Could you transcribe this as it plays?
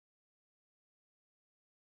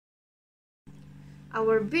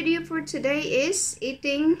Our video for today is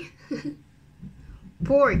eating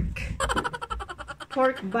pork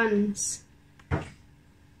buns,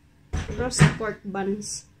 roast pork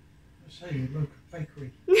buns. I say your local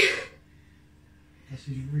bakery. This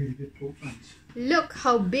is really good pork buns. Look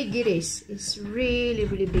how big it is. It's really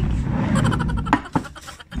big.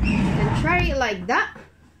 And try it like that.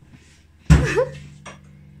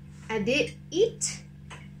 I did eat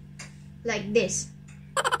like this.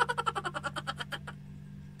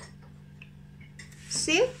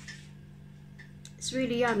 See? It's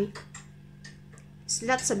really yummy. There's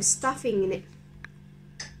lots of stuffing in it.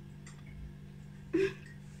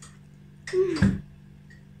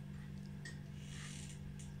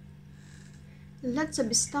 Lots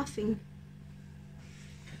of stuffing.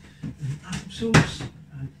 Applesauce.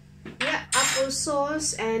 Yeah,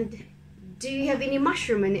 applesauce. And do you have any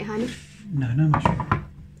mushroom in it, honey? No mushroom.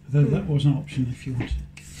 Although that was an option if you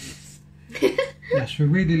wanted. Yes, we're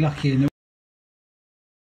really lucky in that.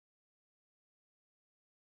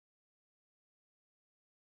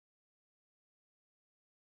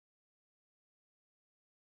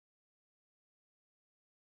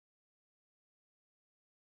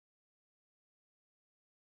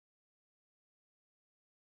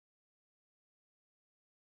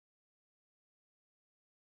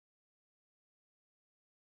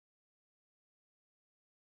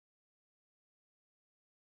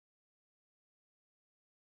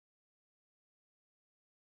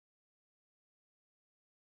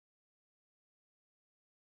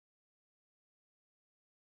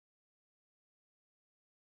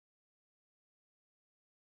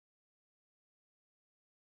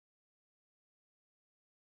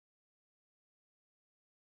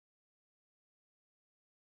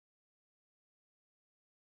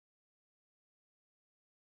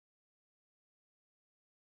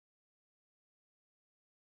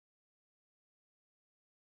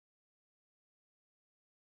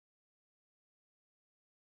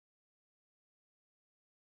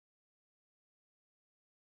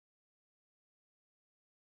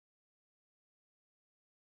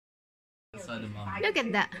 Look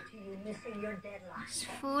at that. It's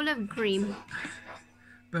full of cream.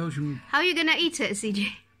 Belgium. How are you gonna eat it, CJ?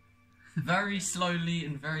 Very slowly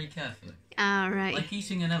and very carefully. Alright. Like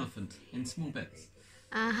eating an elephant in small bits.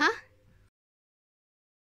 Uh-huh.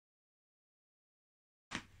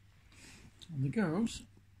 And the girls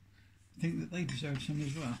think that they deserve some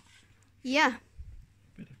as well. Yeah.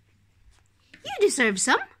 You deserve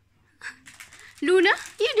some. Luna,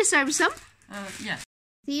 you deserve some. Yeah.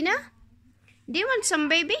 Tina, do you want some,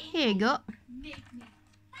 baby? Here you go.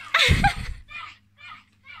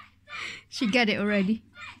 She got it already.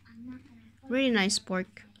 Really nice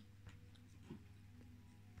pork.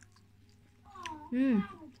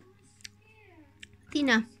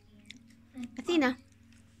 Tina. Athena.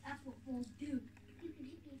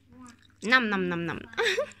 Nom nom nom nom.